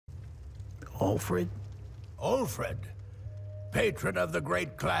Alfred? Alfred, patron of the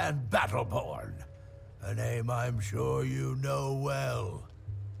great clan Battleborn. A name I'm sure you know well.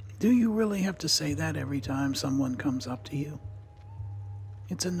 Do you really have to say that every time someone comes up to you?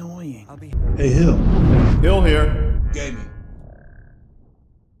 It's annoying. Hey, Hill. Hill here. Gaming.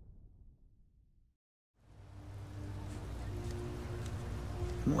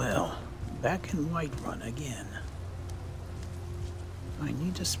 Well, back in Whiterun again. I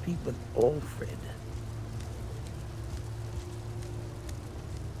need to speak with Alfred.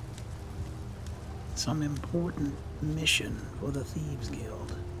 Some important mission for the Thieves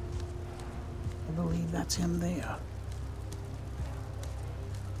Guild. I believe that's him there.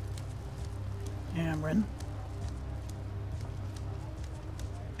 Cameron?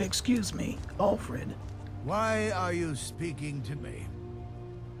 Excuse me, Alfred. Why are you speaking to me?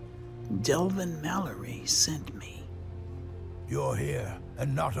 Delvin Mallory sent me. You're here,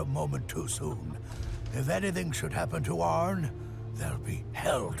 and not a moment too soon. If anything should happen to Arn, there'll be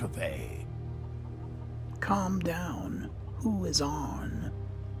hell to pay. Calm down. Who is Arn?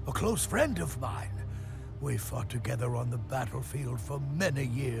 A close friend of mine. We fought together on the battlefield for many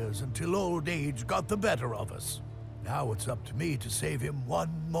years until old age got the better of us. Now it's up to me to save him one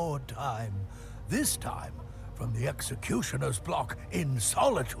more time. This time from the executioner's block in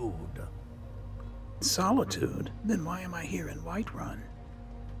Solitude. Solitude? Then why am I here in Whiterun?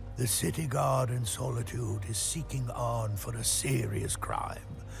 The city guard in Solitude is seeking Arn for a serious crime.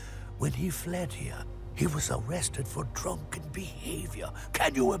 When he fled here, he was arrested for drunken behavior.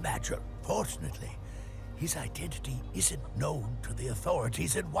 Can you imagine? Fortunately, his identity isn't known to the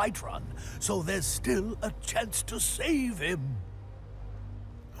authorities in Whiterun, so there's still a chance to save him.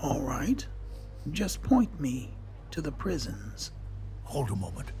 All right. Just point me to the prisons. Hold a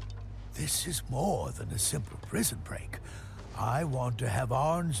moment. This is more than a simple prison break. I want to have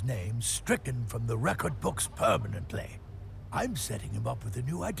Arn's name stricken from the record books permanently. I'm setting him up with a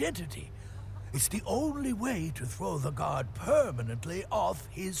new identity. It's the only way to throw the guard permanently off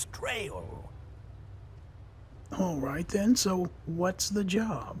his trail. All right then, so what's the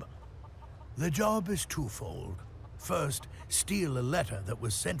job? The job is twofold. First, steal a letter that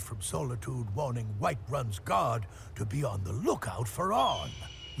was sent from Solitude warning Whiterun's guard to be on the lookout for Arn.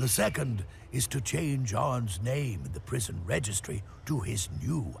 The second is to change Arn's name in the prison registry to his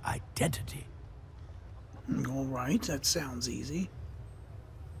new identity. All right, that sounds easy.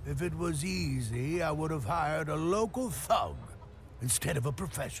 If it was easy, I would have hired a local thug instead of a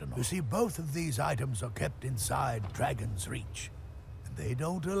professional. You see, both of these items are kept inside Dragon's Reach, and they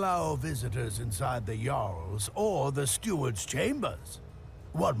don't allow visitors inside the Jarl's or the Steward's chambers.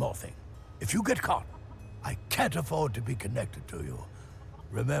 One more thing. If you get caught, I can't afford to be connected to you.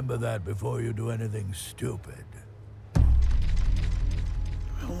 Remember that before you do anything stupid.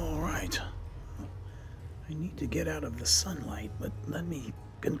 Well, all right. I need to get out of the sunlight, but let me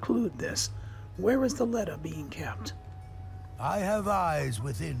conclude this. Where is the letter being kept? I have eyes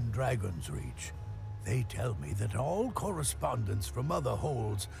within Dragon's Reach. They tell me that all correspondence from other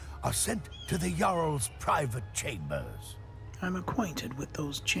holds are sent to the Jarl's private chambers. I'm acquainted with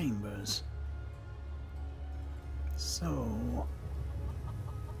those chambers. So...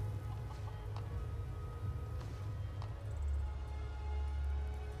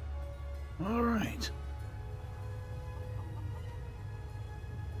 all right.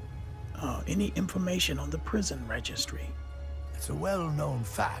 Any information on the prison registry? It's a well-known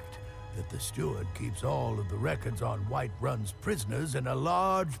fact that the steward keeps all of the records on Whiterun's prisoners in a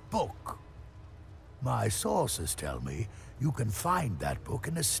large book. My sources tell me you can find that book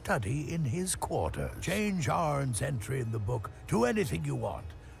in a study in his quarters. Change Arn's entry in the book to anything you want,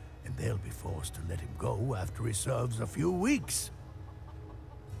 and they'll be forced to let him go after he serves a few weeks.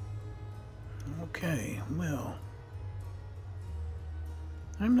 Okay, well...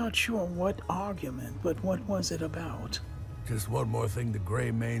 I'm not sure what argument, but what was it about? Just one more thing the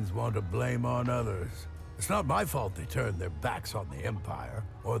Greymanes want to blame on others. It's not my fault they turned their backs on the Empire,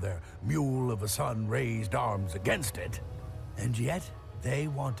 or their mule of a son raised arms against it. And yet, they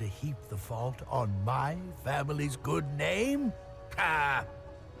want to heap the fault on my family's good name? Ha!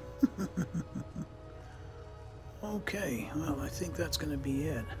 Okay, well, I think that's gonna be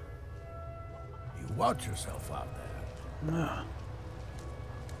it. You watch yourself out there.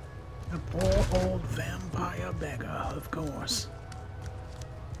 A poor old vampire beggar, of course.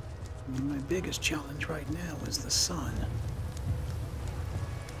 My biggest challenge right now is the sun.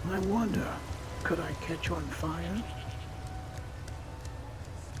 I wonder, could I catch on fire?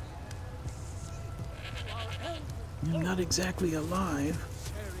 I'm not exactly alive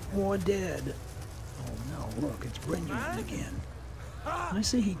or dead. Oh no, look, it's Redguard again. I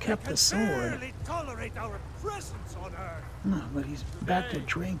see he kept the sword. Barely tolerate our presence on Earth. No, but he's back to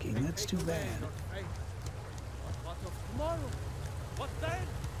drinking. That's too bad. What of tomorrow? What then?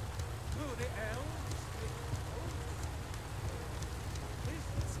 Do the elves?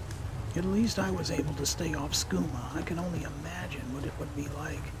 At least I was able to stay off skooma. I can only imagine what it would be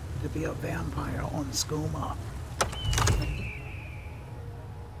like to be a vampire on skooma.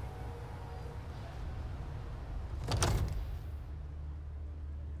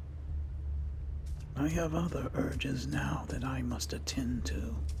 I have other urges now that I must attend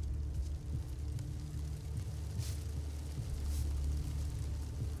to.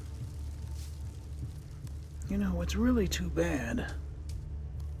 You know, it's really too bad.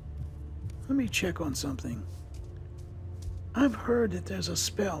 Let me check on something. I've heard that there's a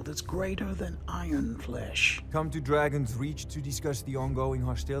spell that's greater than Iron Flesh. Come to Dragon's Reach to discuss the ongoing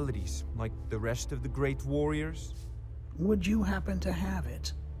hostilities, like the rest of the great warriors? Would you happen to have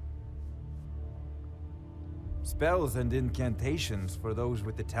it? Spells and incantations for those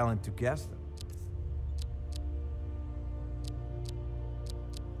with the talent to guess them.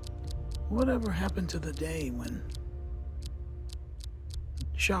 Whatever happened to the day when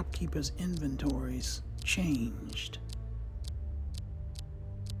shopkeepers' inventories changed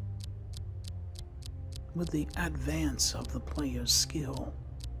with the advance of the player's skill?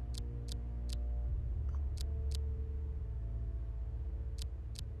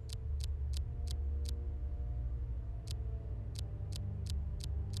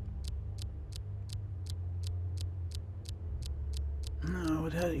 No,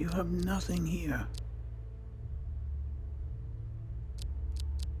 you have nothing here.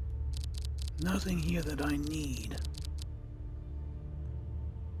 Nothing here that I need.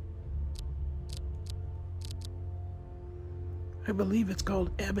 I believe it's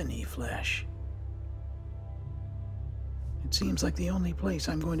called ebony flesh. It seems like the only place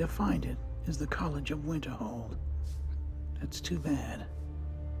I'm going to find it is the College of Winterhold. That's too bad.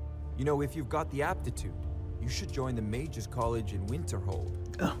 You know, if you've got the aptitude, you should join the Mages College in Winterhold.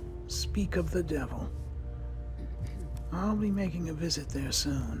 Oh, speak of the devil. I'll be making a visit there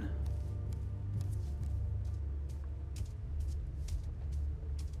soon.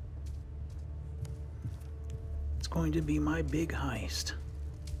 It's going to be my big heist.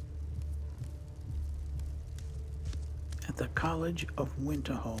 At the College of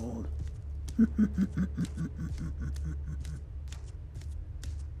Winterhold.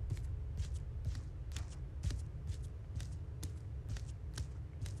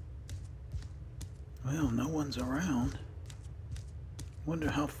 Well, no one's around. Wonder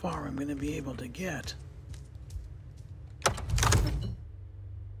how far I'm going to be able to get.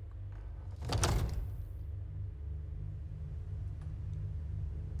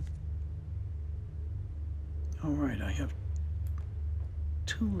 All right, I have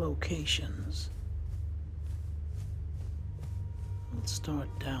 2 locations. Let's start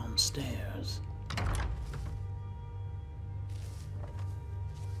downstairs.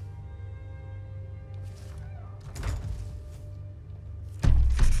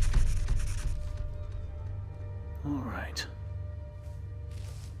 All right.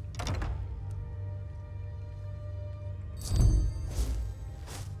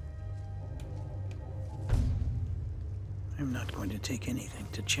 I'm not going to take anything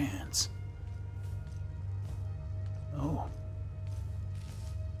to chance. Oh.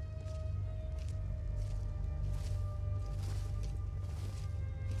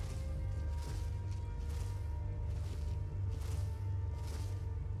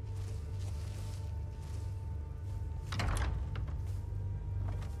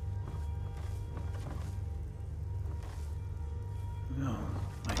 Oh,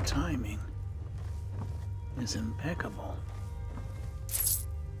 my timing is impeccable.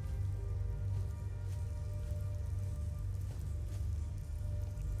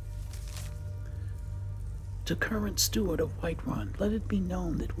 To current steward of Whiterun, let it be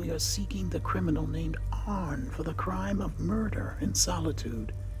known that we are seeking the criminal named Arn for the crime of murder in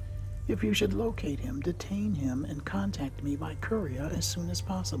Solitude. If you should locate him, detain him and contact me by courier as soon as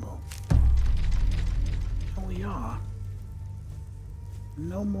possible. Here we are.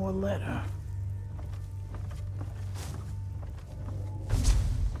 No more letter.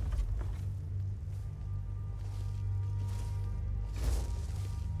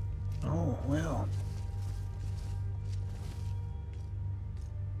 Oh, well.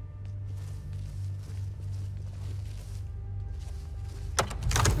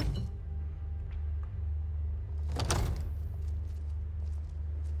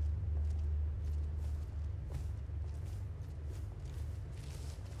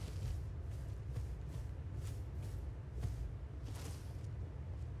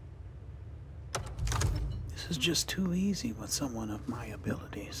 is just too easy with someone of my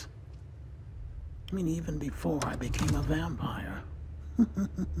abilities. I mean, even before I became a vampire. Let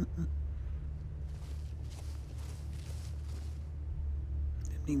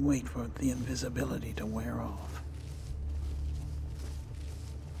me wait for the invisibility to wear off.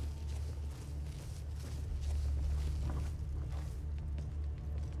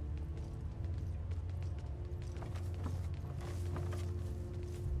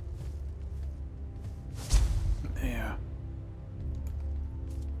 There.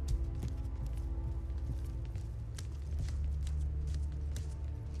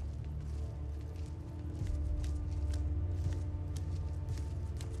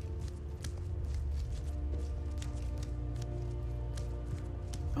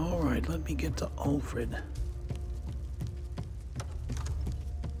 All right, let me get to Alfred.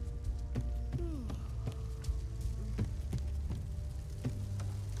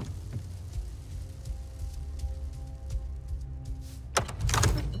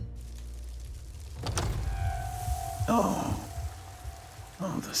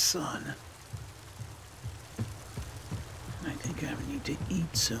 Oh, the sun. I think I need to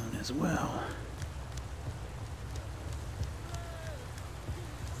eat soon as well.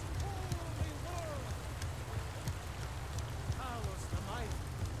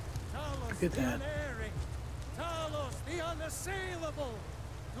 Look at that.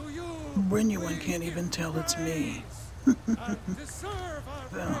 Brynewin can't even tell it's me.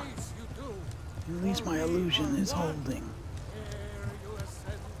 Well, at least my illusion is holding.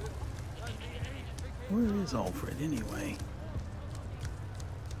 Where is Alfred anyway?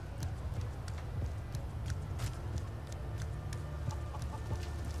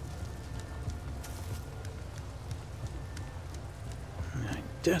 I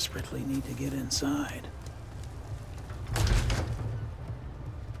desperately need to get inside.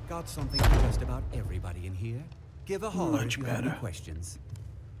 Got something for just about everybody in here. Give a holler if you have any questions.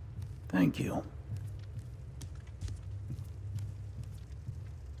 Thank you.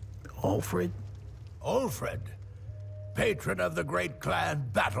 Alfred? Alfred, patron of the great clan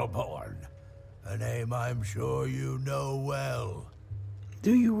Battleborn. A name I'm sure you know well.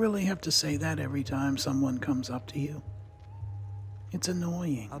 Do you really have to say that every time someone comes up to you? It's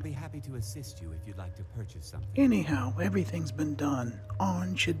annoying. I'll be happy to assist you if you'd like to purchase something. Anyhow, everything's been done.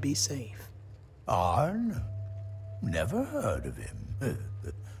 Arn should be safe. Arn? Never heard of him.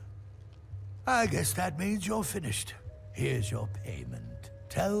 I guess that means you're finished. Here's your payment.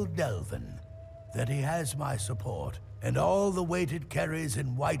 Tell Delvin that he has my support and all the weight it carries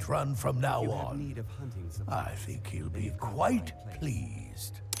in Whiterun from now on. Need of hunting supplies. I think he'll be quite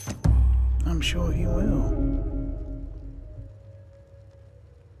pleased. I'm sure he will.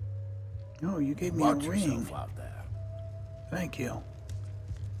 Oh, you gave me Watch a ring. yourself out there. Thank you.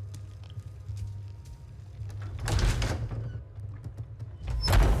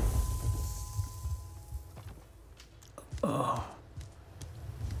 Oh.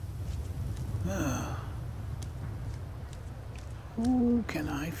 Who can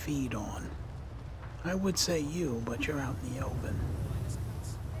I feed on? I would say you, but you're out in the open.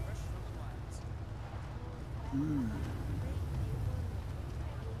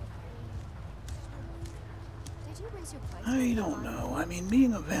 I don't know. I mean,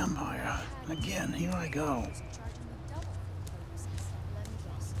 being a vampire, again, here I go.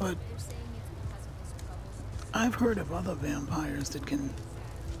 But I've heard of other vampires that can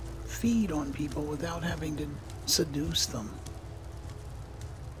feed on people without having to seduce them.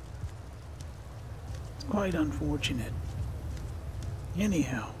 It's quite unfortunate.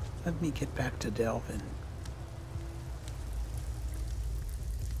 Anyhow, let me get back to Delvin.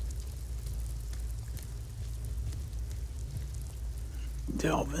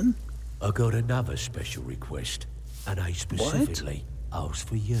 Delvin? I got another special request, and I specifically asked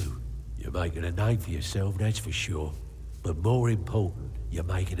for you. You're making a name for yourself, that's for sure. But more important, you're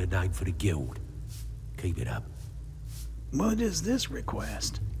making a name for the guild. Keep it up. What is this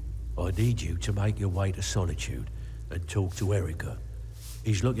request? I need you to make your way to Solitude and talk to Erica.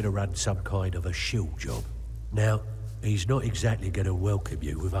 He's looking to run some kind of a shield job. Now, he's not exactly going to welcome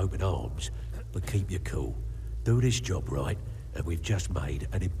you with open arms, but keep your cool. Do this job right, and we've just made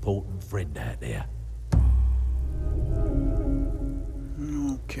an important friend out there.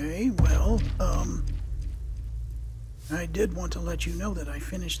 Okay, well, I did want to let you know that I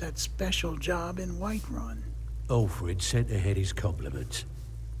finished that special job in Whiterun. Alfred sent ahead his compliments.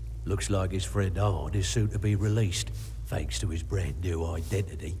 Looks like his friend Arn is soon to be released, thanks to his brand new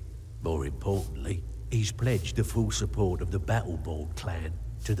identity. More importantly, he's pledged the full support of the Battleborn clan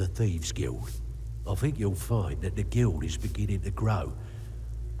to the Thieves Guild. I think you'll find that the guild is beginning to grow.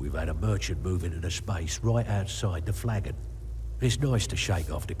 We've had a merchant move into the space right outside the flagon. It's nice to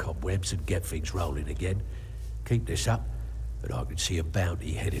shake off the cobwebs and get things rolling again. Keep this up, and I can see a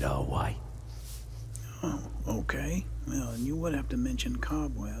bounty headed our way. Oh, okay. Well, you would have to mention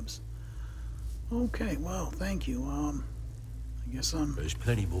cobwebs. Okay, well, thank you. I guess I'm... There's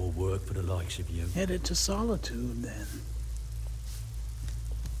plenty more work for the likes of you. Headed to Solitude, then.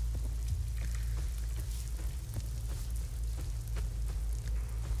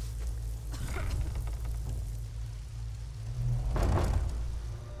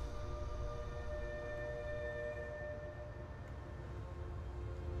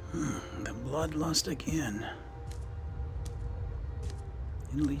 The bloodlust again.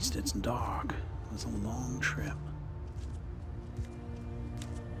 At least it's dark. It was a long trip.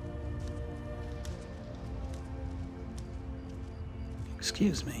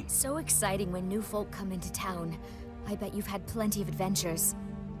 Excuse me. So exciting when new folk come into town. I bet you've had plenty of adventures.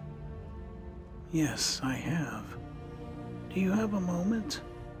 Yes, I have. Do you have a moment?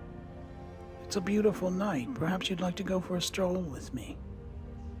 It's a beautiful night. Perhaps you'd like to go for a stroll with me.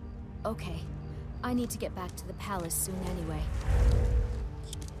 Okay. I need to get back to the palace soon anyway.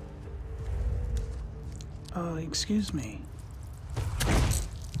 Excuse me.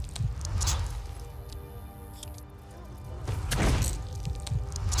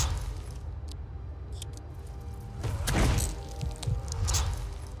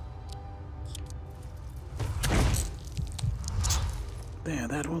 There,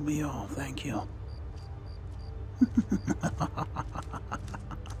 that will be all. Thank you.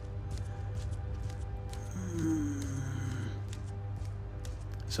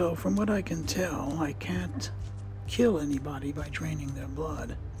 So, from what I can tell, I can't kill anybody by draining their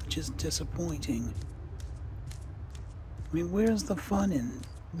blood, which is disappointing. I mean, where's the fun in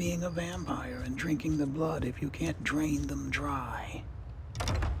being a vampire and drinking the blood if you can't drain them dry?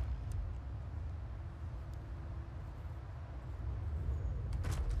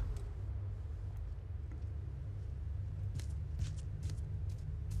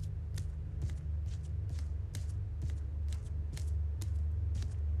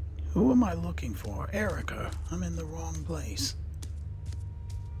 Who am I looking for? Erica. I'm in the wrong place.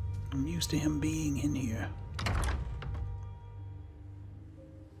 I'm used to him being in here.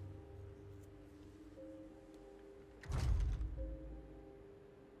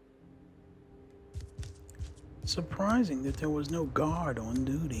 Surprising that there was no guard on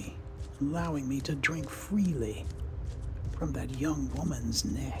duty, allowing me to drink freely from that young woman's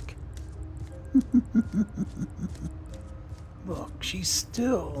neck. Look, she's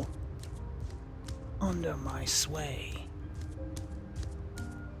still under my sway.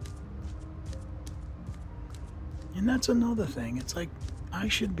 And that's another thing. It's like I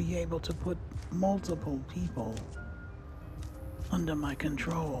should be able to put multiple people under my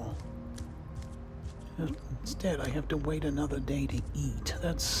control. Instead, I have to wait another day to eat.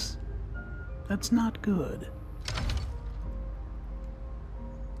 That's not good.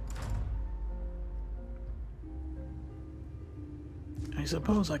 I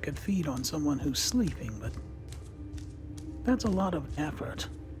suppose I could feed on someone who's sleeping, but that's a lot of effort.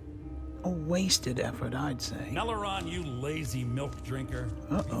 A wasted effort, I'd say. Neleron, you lazy milk drinker.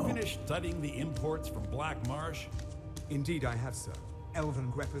 Uh-oh. You finished studying the imports from Black Marsh? Indeed I have, sir.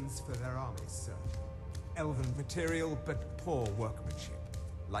 Elven weapons for their armies, sir. Elven material, but poor workmanship.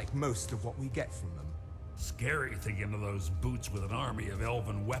 Like most of what we get from them. Scary thinking of those boots with an army of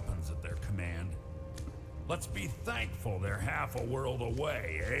elven weapons at their command. Let's be thankful they're half a world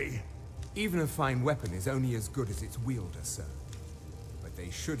away, eh? Even a fine weapon is only as good as its wielder, sir. But they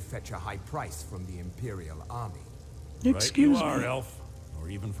should fetch a high price from the Imperial army. Excuse right you me. are, Elf. Or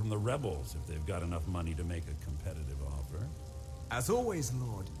even from the rebels, if they've got enough money to make a competitive offer. As always,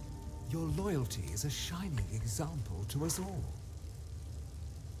 Lord, your loyalty is a shining example to us all.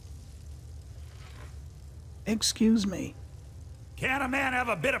 Excuse me. Can't a man have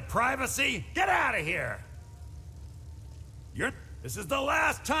a bit of privacy? Get out of here! This is the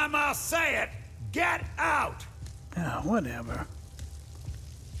last time I'll say it! Get out! Ah, whatever.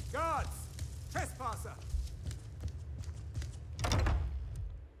 Guards! Trespasser!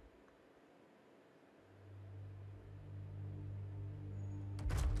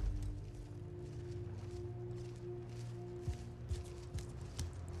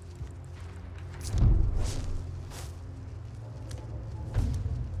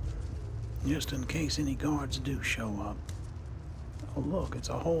 Just in case any guards do show up. Oh look, it's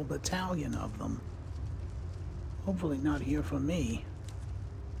a whole battalion of them. Hopefully not here for me.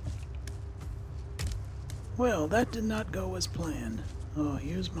 Well, that did not go as planned. Oh,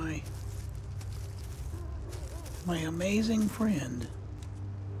 here's my amazing friend.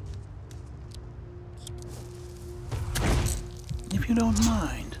 you don't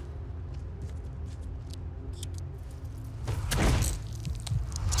mind.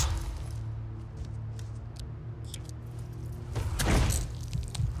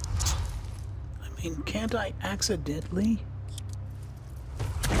 I mean, can't I accidentally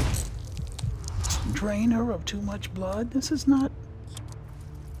drain her of too much blood? This is not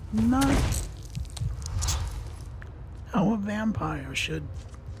how a vampire should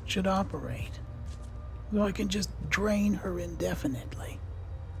operate. So I can just drain her indefinitely.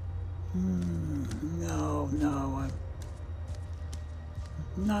 No, I'm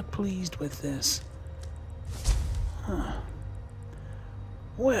not pleased with this. Huh.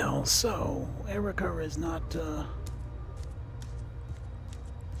 Well, so Erica is not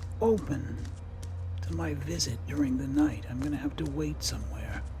open to my visit during the night. I'm gonna have to wait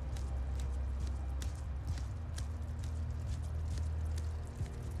somewhere.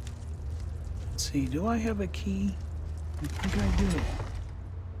 Let's see, do I have a key? I think I do.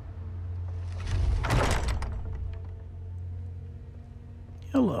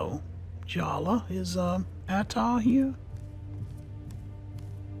 Hello, Jala. Is Atar here?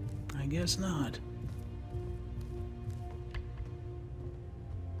 I guess not.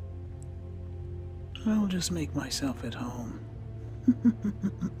 I'll just make myself at home.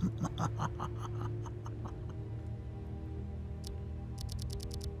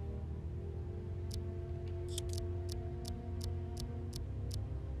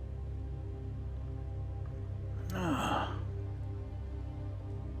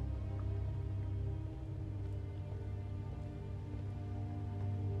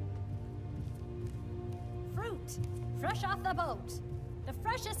 Fresh off the boat. The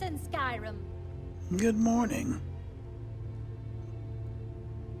freshest in Skyrim. Good morning.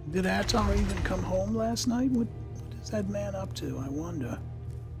 Did Atar even come home last night? What is that man up to, I wonder?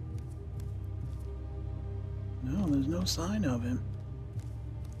 No, there's no sign of him.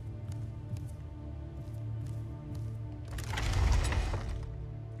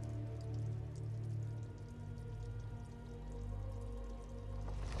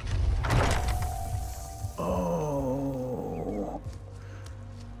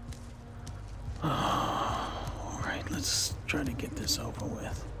 Try to get this over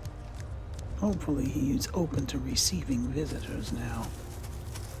with. Hopefully he is open to receiving visitors now.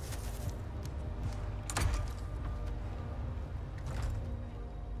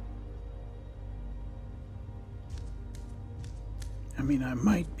 I mean, I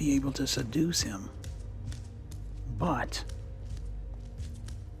might be able to seduce him, but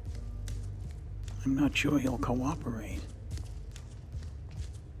I'm not sure he'll cooperate.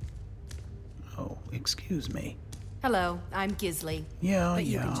 Oh, excuse me. Hello, I'm Gisli. Yeah, but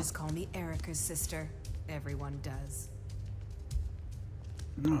you can just call me Erica's sister. Everyone does.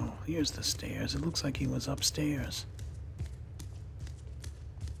 Oh, here's the stairs. It looks like he was upstairs.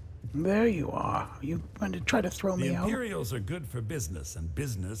 There you are. Are you going to try to throw me out? The Imperials are good for business, and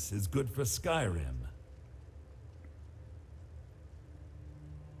business is good for Skyrim.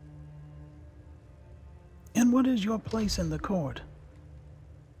 And what is your place in the court?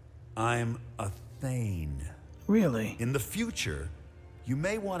 I'm a Thane. Really? In the future, you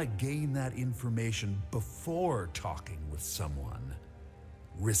may want to gain that information before talking with someone.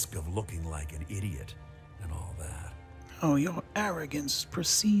 Risk of looking like an idiot and all that. Oh, your arrogance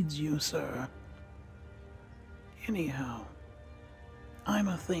precedes you, sir. Anyhow, I'm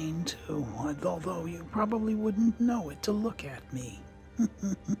a Thane too, although you probably wouldn't know it to look at me.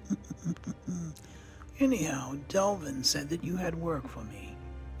 Anyhow, Delvin said that you had work for me,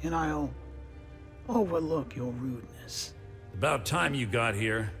 and I'll overlook your rudeness. About time you got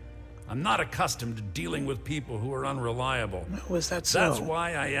here. I'm not accustomed to dealing with people who are unreliable. Oh, is that so? That's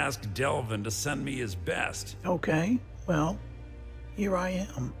why I asked Delvin to send me his best. Okay, well, here I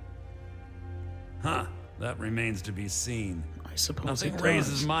am. Huh, that remains to be seen. I suppose Nothing it does.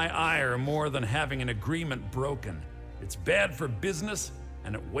 raises my ire more than having an agreement broken. It's bad for business,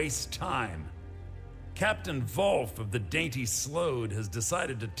 and it wastes time. Captain Volf of the Dainty Slode has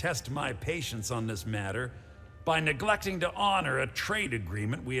decided to test my patience on this matter by neglecting to honor a trade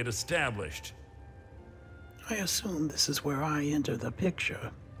agreement we had established. I assume this is where I enter the picture.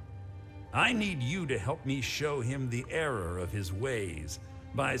 I need you to help me show him the error of his ways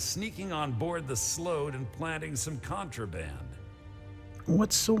by sneaking on board the Slode and planting some contraband.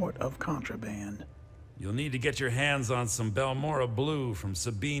 What sort of contraband? You'll need to get your hands on some Balmora Blue from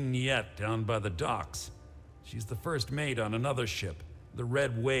Sabine Niet down by the docks. She's the first mate on another ship, the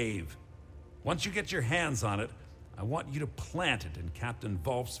Red Wave. Once you get your hands on it, I want you to plant it in Captain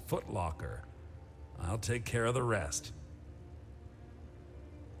Volf's footlocker. I'll take care of the rest.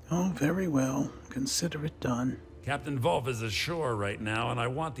 Oh, very well. Consider it done. Captain Wolf is ashore right now, and I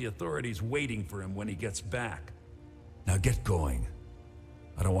want the authorities waiting for him when he gets back. Now get going.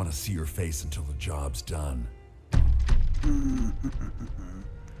 I don't want to see your face until the job's done.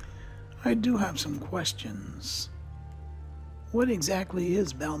 I do have some questions. What exactly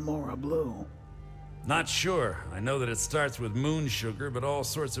is Balmora Blue? Not sure. I know that it starts with moon sugar, but all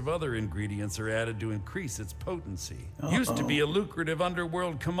sorts of other ingredients are added to increase its potency. Used to be a lucrative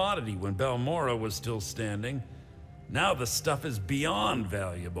underworld commodity when Balmora was still standing. Now the stuff is beyond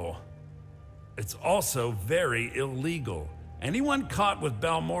valuable. It's also very illegal. Anyone caught with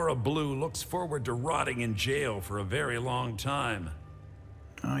Balmora Blue looks forward to rotting in jail for a very long time.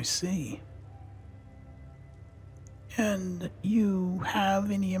 I see. And you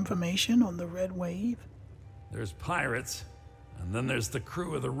have any information on the Red Wave? There's pirates, and then there's the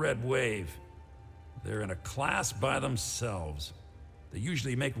crew of the Red Wave. They're in a class by themselves. They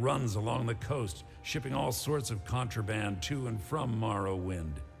usually make runs along the coast, shipping all sorts of contraband to and from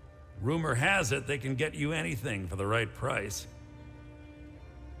Morrowind. Rumor has it they can get you anything for the right price.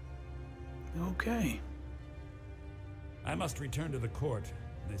 Okay. I must return to the court.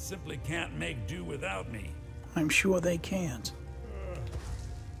 They simply can't make do without me. I'm sure they can't.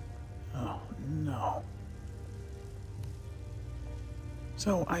 Oh, no.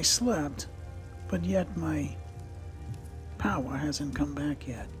 So I slept, but yet my power hasn't come back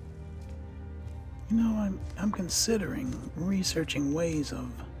yet. You know, I'm considering researching ways of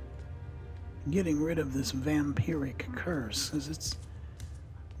getting rid of this vampiric curse, as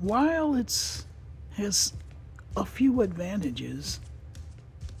while it has a few advantages,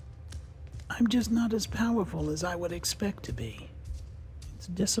 I'm just not as powerful as I would expect to be. It's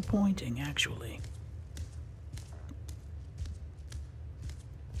disappointing, actually.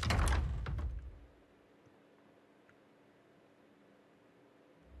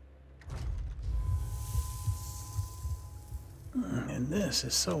 And this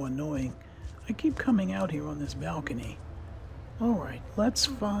is so annoying. I keep coming out here on this balcony. Alright, let's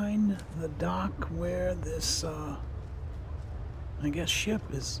find the dock where this, I guess, ship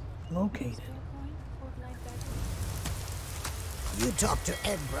is located. You talk to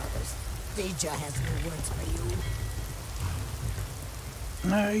Ed Brothers. Deja has no words for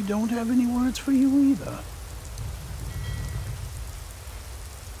you. I don't have any words for you either.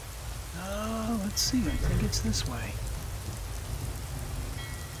 Let's see, I think it's this way.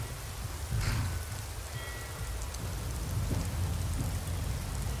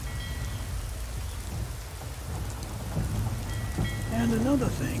 And another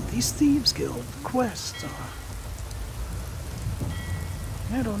thing, these Thieves Guild quests are...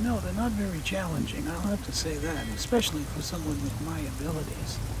 I don't know, they're not very challenging, I'll have to say that, especially for someone with my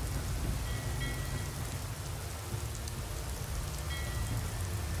abilities.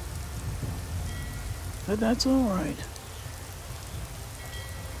 But that's alright.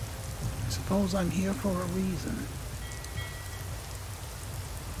 I suppose I'm here for a reason.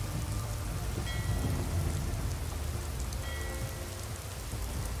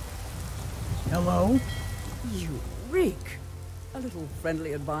 Hello? You reek! A little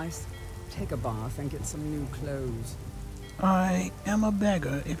friendly advice. Take a bath and get some new clothes. I am a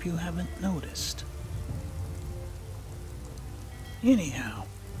beggar, if you haven't noticed. Anyhow,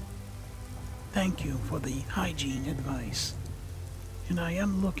 thank you for the hygiene advice. And I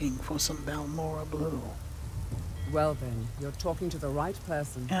am looking for some Balmora Blue. Well then, you're talking to the right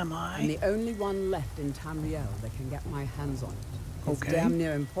person. Am I? I'm the only one left in Tamriel that can get my hands on it. It's Okay. damn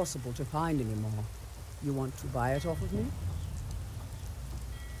near impossible to find anymore. You want to buy it off of me?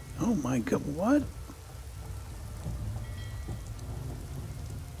 Oh my god, what?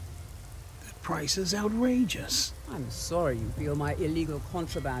 That price is outrageous. I'm sorry you feel my illegal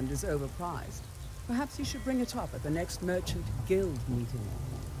contraband is overpriced. Perhaps you should bring it up at the next Merchant Guild meeting.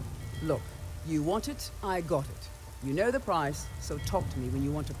 Look, you want it, I got it. You know the price, so talk to me when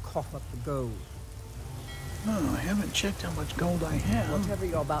you want to cough up the gold. Oh, I haven't checked how much gold I have. Whatever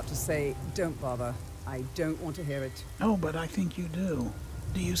you're about to say, don't bother. I don't want to hear it. Oh, but I think you do.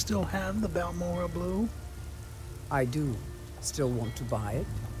 Do you still have the Balmora Blue? I do. Still want to buy it?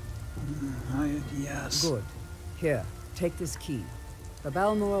 Yes. Good. Here, take this key. The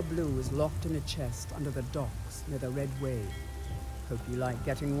Balmora Blue is locked in a chest under the docks near the Red Wave. Hope you like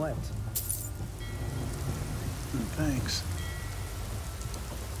getting wet. Thanks.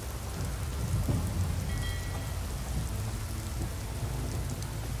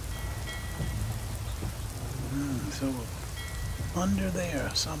 So, under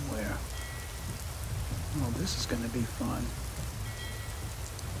there somewhere. Oh, this is going to be fun.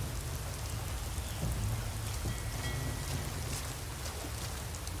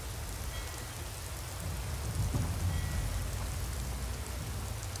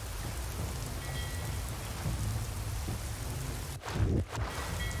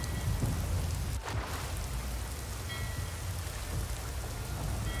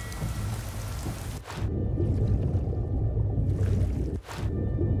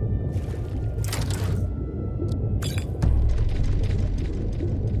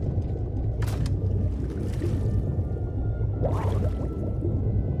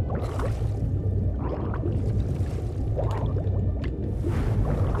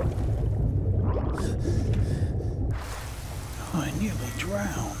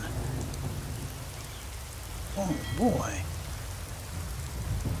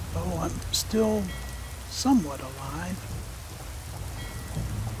 Oh, I'm still somewhat alive.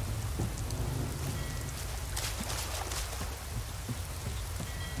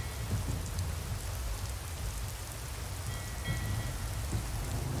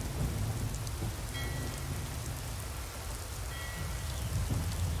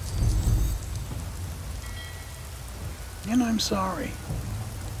 And I'm sorry.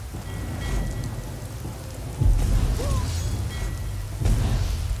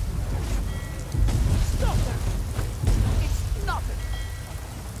 Stop that! It's nothing!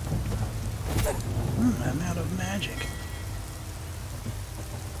 I'm out of magic.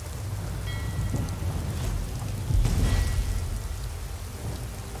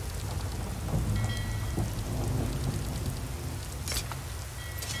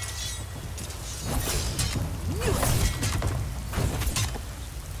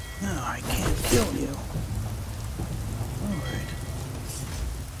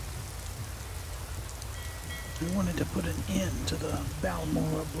 I wanted to put an end to the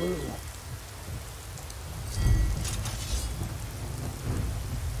Balmora Blue.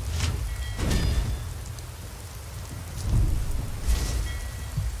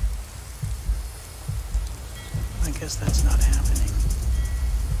 I guess that's not happening.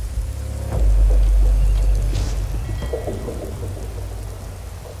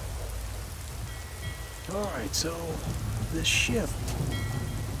 Alright, so this ship.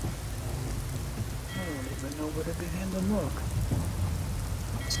 I don't even know where to begin to look.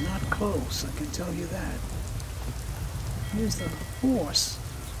 It's not close, I can tell you that. Here's the horse.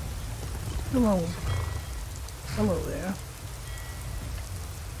 Hello. Hello there.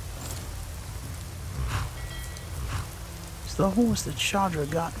 It's the horse that Chandra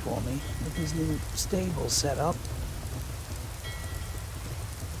got for me with his new stable set up.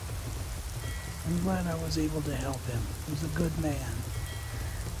 I'm glad I was able to help him. He was a good man.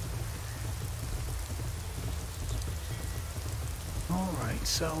 Alright,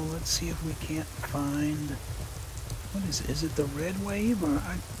 so let's see if we can't find... What is it? Is it the red wave or...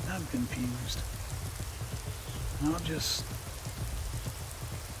 I'm confused. I'll just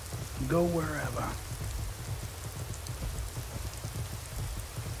go wherever.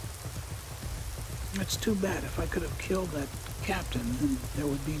 It's too bad. If I could have killed that captain, then there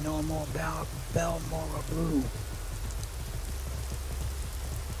would be no more Balmora Blue.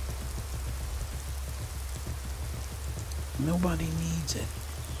 Nobody needs it.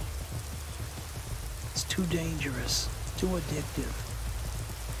 It's too dangerous, too addictive.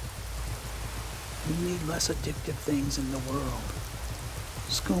 We need less addictive things in the world.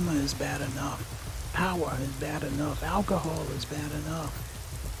 Skooma is bad enough. Power is bad enough. Alcohol is bad enough.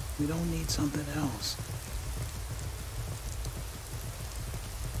 We don't need something else.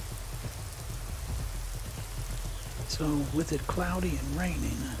 So, with it cloudy and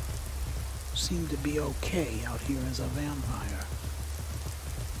raining, I seem to be okay out here as a vampire.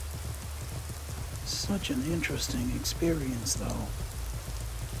 Such an interesting experience, though.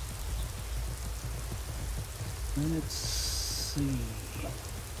 Let's see.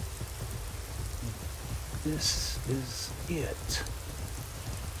 This is it.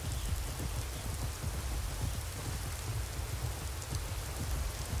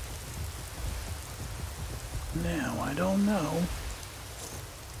 Now, I don't know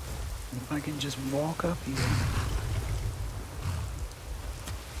if I can just walk up here.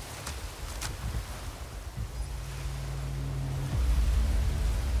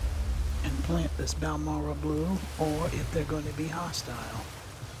 And plant this Balmora Blue, or if they're going to be hostile.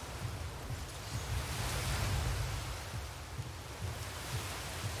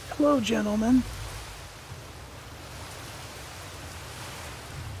 Hello, gentlemen.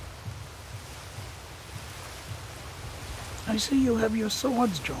 I see you have your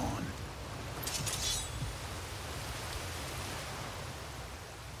swords drawn.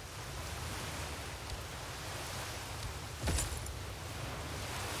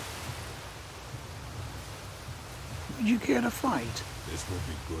 Would you care to fight? This will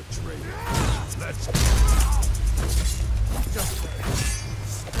be good training. Let's just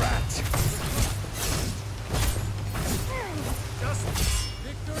scratch. Just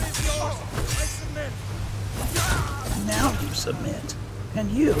victory is yours. I submit. Now you submit.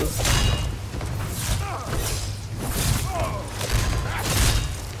 And you...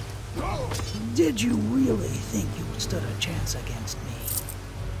 Did you really think you stood a chance against me?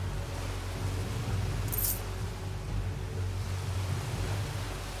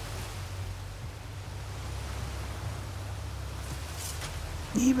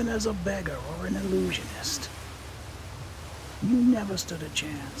 Even as a beggar or an illusionist, you never stood a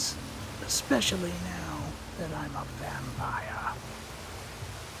chance, especially now that I'm a vampire.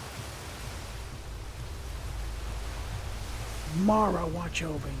 Mara watch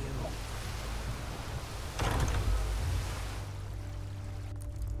over you.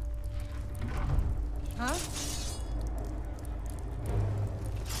 Huh?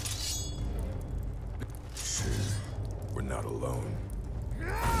 We're not alone.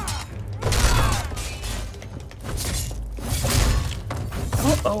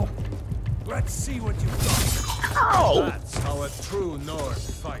 Uh-oh. Let's see what you've got. Ow! That's how a true Nord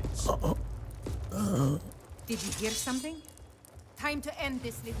fights. Did you hear something? Time to end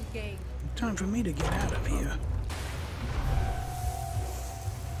this little game. Time for me to get out of here.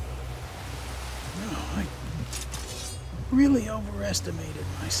 No, I really overestimated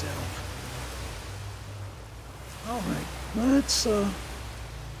myself. Alright, let's do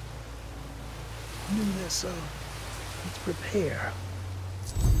this, let's prepare.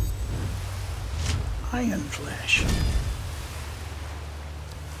 Iron flesh.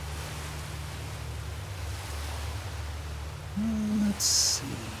 Let's see.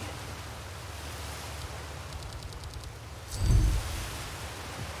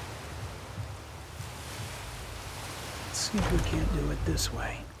 Let's see if we can't do it this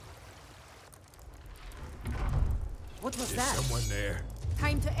way. What was Is that? someone there?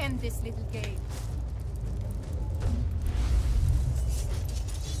 Time to end this little game.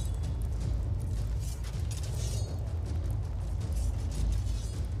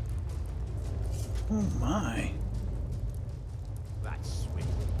 Oh my. That's sweet.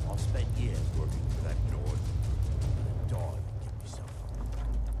 I've spent years working for that Nord. The dog give me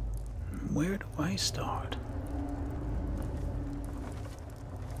something. Where do I start?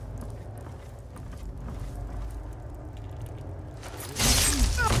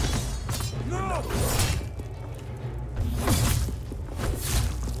 No!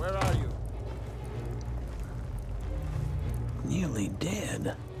 Where are you? Nearly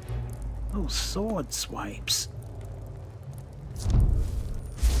dead. Those sword swipes.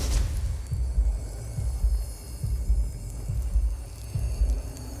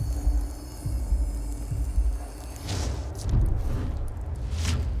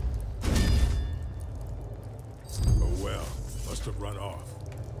 Oh well, must have run off.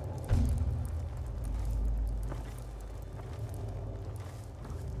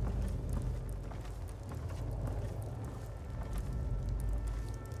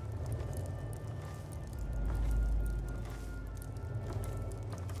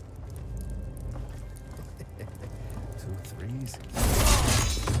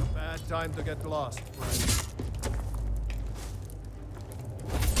 Bad time to get lost, friend.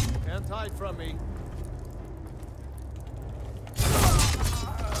 Can't hide from me.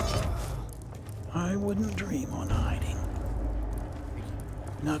 I wouldn't dream on hiding.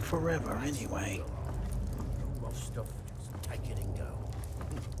 Not forever, anyway. No more stuff. Just take it and go.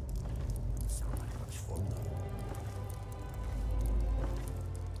 Sound like much fun though.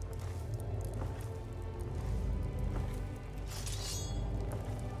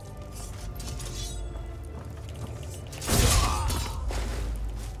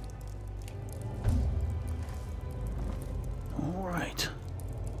 All right.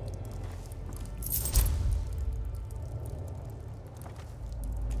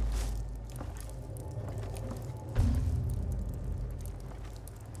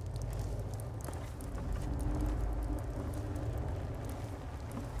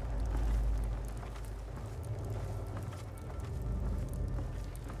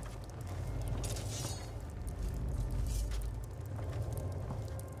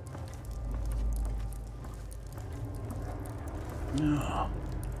 No.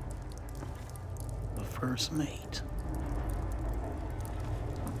 The first mate.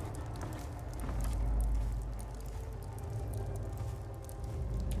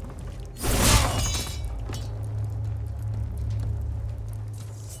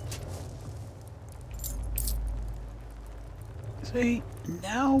 See,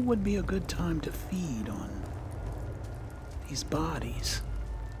 now would be a good time to feed on these bodies.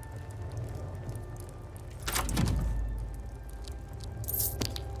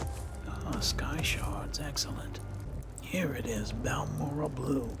 Skyshards, excellent. Here it is, Balmoral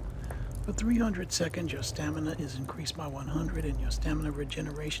Blue. For 300 seconds, your stamina is increased by 100 and your stamina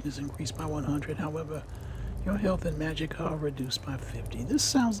regeneration is increased by 100. However, your health and magic are reduced by 50. This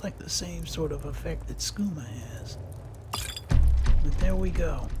sounds like the same sort of effect that Skooma has. But there we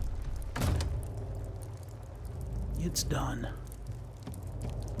go. It's done.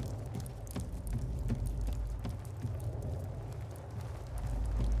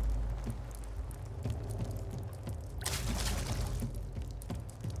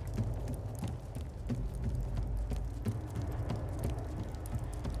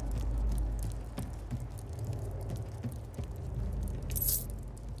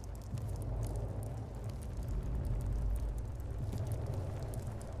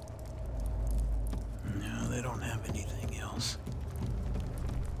 have anything else.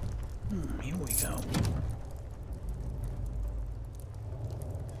 Here we go.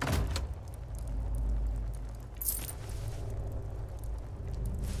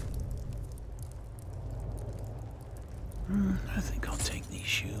 I think I'll take these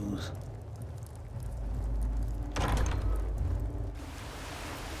shoes.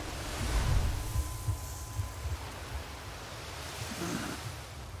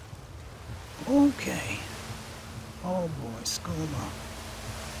 Okay. Oh boy, skooma.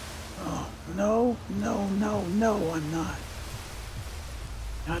 Oh, no, I'm not.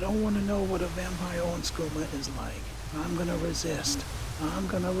 I don't want to know what a vampire on skooma is like. I'm gonna resist.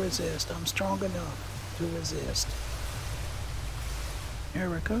 I'm strong enough to resist.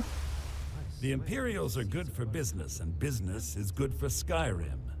 Erica? The Imperials are good for business, and business is good for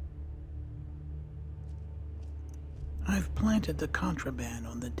Skyrim. I've planted the contraband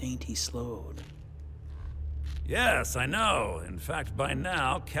on the dainty Slode. Yes, I know. In fact, by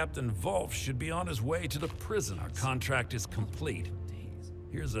now, Captain Wolf should be on his way to the prison. Our contract is complete.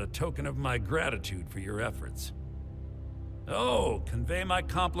 Here's a token of my gratitude for your efforts. Oh, convey my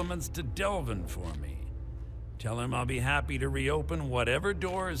compliments to Delvin for me. Tell him I'll be happy to reopen whatever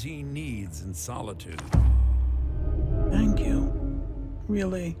doors he needs in Solitude. Thank you.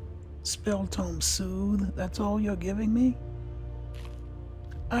 Really? Spell tome soothe? That's all you're giving me?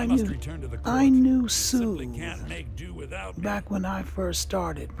 I knew soothe can't make do without me. back when I first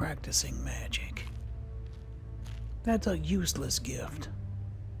started practicing magic. That's a useless gift,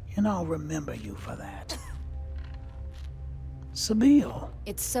 and I'll remember you for that. Sabille.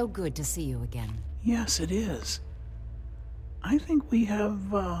 It's so good to see you again. Yes, it is. I think we have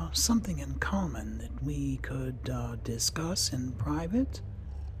something in common that we could discuss in private.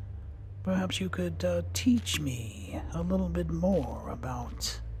 Perhaps you could teach me a little bit more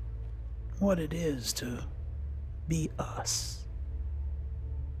about what it is to be us.